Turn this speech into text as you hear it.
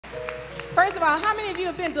First of all, how many of you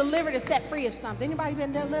have been delivered or set free of something? Anybody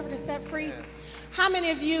been delivered or set free? How many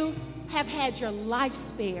of you have had your life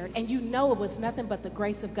spared and you know it was nothing but the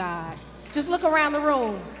grace of God? Just look around the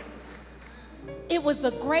room. It was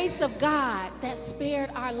the grace of God that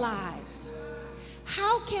spared our lives.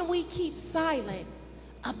 How can we keep silent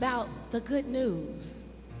about the good news?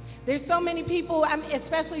 There's so many people,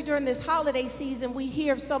 especially during this holiday season, we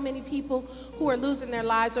hear of so many people who are losing their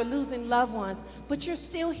lives or losing loved ones, but you're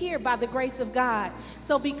still here by the grace of God.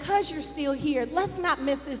 So because you're still here, let's not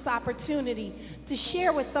miss this opportunity to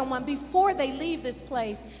share with someone before they leave this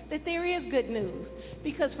place that there is good news.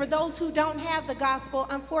 Because for those who don't have the gospel,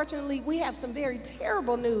 unfortunately, we have some very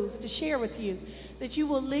terrible news to share with you, that you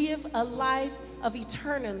will live a life of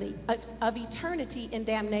eternity in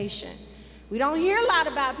damnation. We don't hear a lot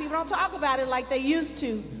about it. People don't talk about it like they used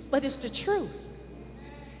to, but it's the truth.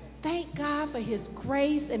 Thank God for his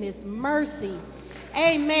grace and his mercy.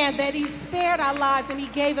 Amen. That he spared our lives and he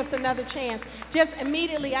gave us another chance. Just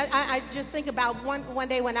immediately, I just think about one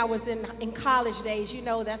day when I was in college days. You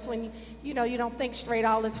know, that's when, you don't think straight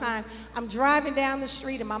all the time. I'm driving down the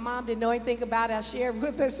street and my mom didn't know anything about it. I shared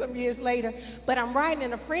with her some years later. But I'm riding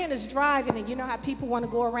and a friend is driving, and you know how people want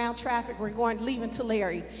to go around traffic. We're leaving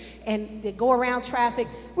Tulare and they go around traffic.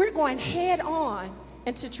 We're going head on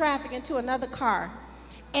into traffic, into another car.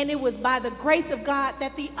 And it was by the grace of God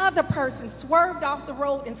that the other person swerved off the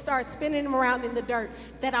road and started spinning him around in the dirt,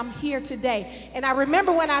 that I'm here today. And I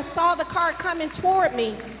remember when I saw the car coming toward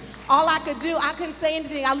me, all I could do, I couldn't say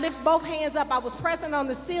anything. I lifted both hands up. I was pressing on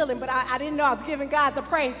the ceiling, but I didn't know I was giving God the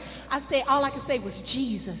praise. All I could say was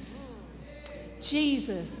Jesus,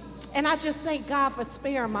 Jesus. And I just thank God for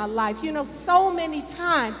sparing my life. You know, so many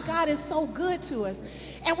times God is so good to us.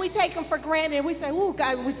 And we take him for granted and we say, oh,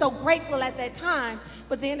 God, we're so grateful at that time.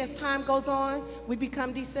 But then as time goes on, we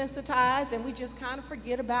become desensitized and we just kind of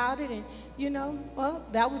forget about it. And, well,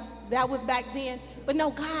 that was back then. But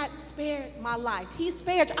no, God spared my life. He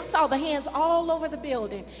spared, I saw the hands all over the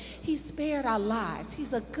building. He spared our lives.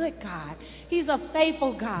 He's a good God. He's a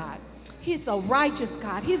faithful God. He's a righteous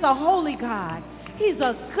God. He's a holy God. He's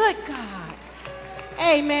a good God.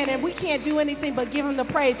 Amen. And we can't do anything but give him the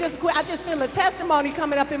praise. I just feel a testimony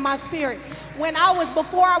coming up in my spirit.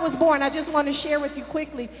 Before I was born, I just want to share with you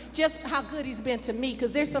quickly just how good he's been to me,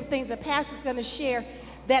 because there's some things that Pastor's going to share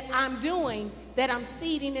that I'm doing, that I'm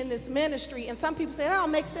seeding in this ministry. And some people say, that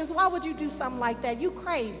don't make sense. Why would you do something like that? You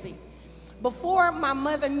crazy. Before my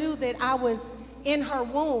mother knew that I was in her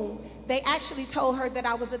womb, they actually told her that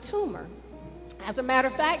I was a tumor. As a matter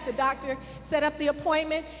of fact, the doctor set up the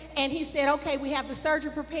appointment and he said, okay, we have the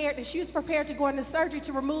surgery prepared. And she was prepared to go into surgery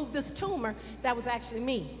to remove this tumor that was actually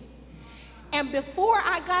me. And before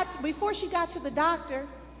she got to the doctor,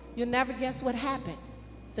 you'll never guess what happened.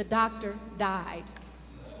 The doctor died.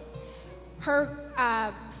 Her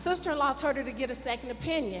sister-in-law told her to get a second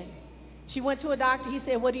opinion. She went to a doctor. He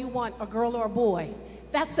said, what do you want, a girl or a boy?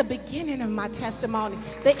 That's the beginning of my testimony.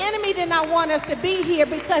 The enemy did not want us to be here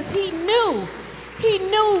because he knew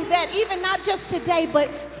that even not just today, but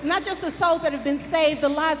not just the souls that have been saved, the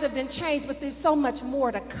lives have been changed, but there's so much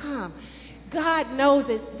more to come. God knows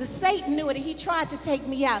it. The Satan knew it, and he tried to take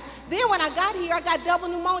me out. Then when I got here, I got double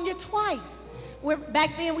pneumonia twice. Back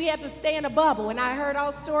then, we had to stay in a bubble, and I heard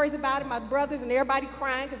all stories about it, my brothers and everybody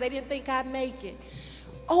crying because they didn't think I'd make it.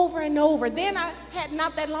 Over and over. Then I had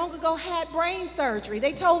not that long ago had brain surgery.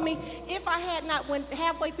 They told me if I had not went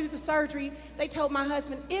halfway through the surgery, they told my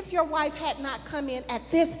husband, if your wife had not come in at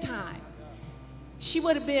this time, she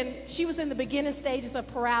was in the beginning stages of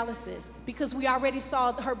paralysis because we already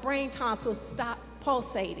saw her brain tonsils stop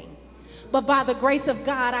pulsating. But by the grace of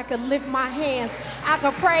God, I could lift my hands, I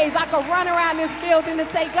could praise, I could run around this building and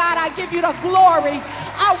say, God, I give you the glory.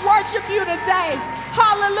 I worship you today.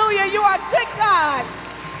 Hallelujah, you are a good God.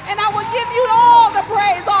 And I will give you all the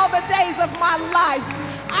praise all the days of my life.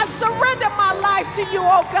 I surrender my life to you,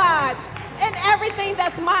 oh God. And everything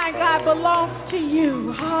that's mine, God, belongs to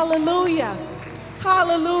you. Hallelujah.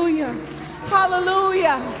 Hallelujah.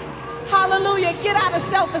 Hallelujah. Hallelujah. Get out of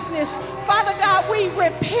selfishness. Father God, we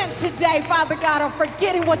repent today, Father God, of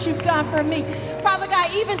forgetting what you've done for me. Father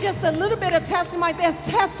God, even just a little bit of testimony, there's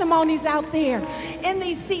testimonies out there in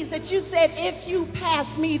these seats that you said, if you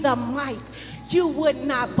pass me the mic, you would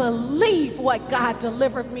not believe what God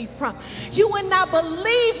delivered me from. You would not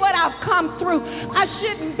believe what I've come through. I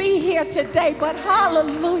shouldn't be here today, but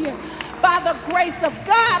hallelujah. By the grace of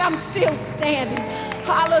God, I'm still standing.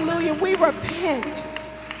 Hallelujah. We repent.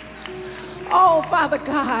 Oh, Father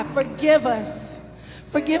God, forgive us.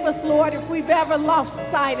 Forgive us, Lord, if we've ever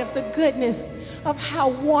lost sight of the goodness of how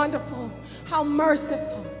wonderful, how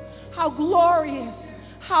merciful, how glorious,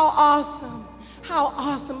 How awesome. How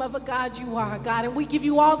awesome of a God you are, God, and we give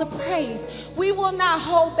you all the praise. We will not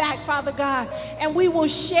hold back, Father God, and we will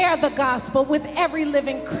share the gospel with every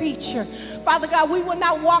living creature. Father God, we will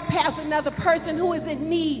not walk past another person who is in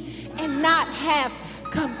need and not have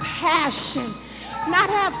compassion. Not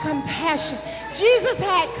have compassion. Jesus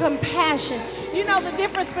had compassion. You know the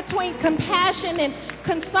difference between compassion and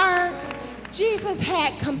concern? Jesus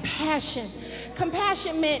had compassion.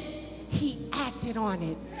 Compassion meant he acted on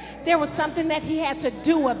it. There was something that he had to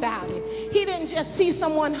do about it. He didn't just see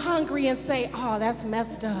someone hungry and say, oh, that's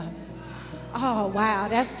messed up. Oh, wow,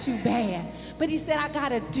 that's too bad. But he said, I got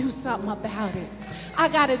to do something about it. I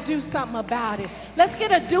got to do something about it. Let's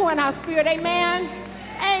get a do in our spirit. Amen.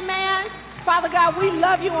 Amen. Father God, we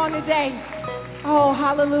love you on today. Oh,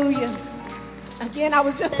 hallelujah. Again, I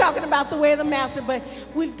was just talking about the way of the master, but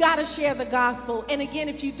we've got to share the gospel. And again,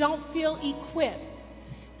 if you don't feel equipped,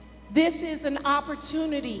 this is an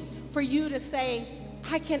opportunity for you to say,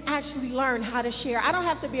 I can actually learn how to share. I don't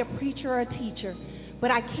have to be a preacher or a teacher, but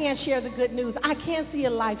I can share the good news. I can see a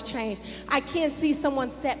life change. I can see someone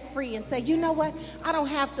set free and say, you know what? I don't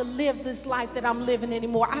have to live this life that I'm living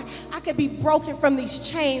anymore. I could be broken from these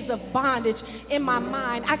chains of bondage in my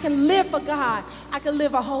mind. I can live for God. I can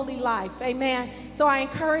live a holy life. Amen. So I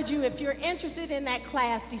encourage you, if you're interested in that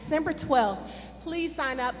class, December 12th, please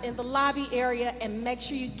sign up in the lobby area and make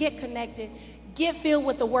sure you get connected, get filled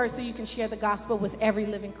with the word so you can share the gospel with every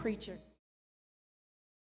living creature.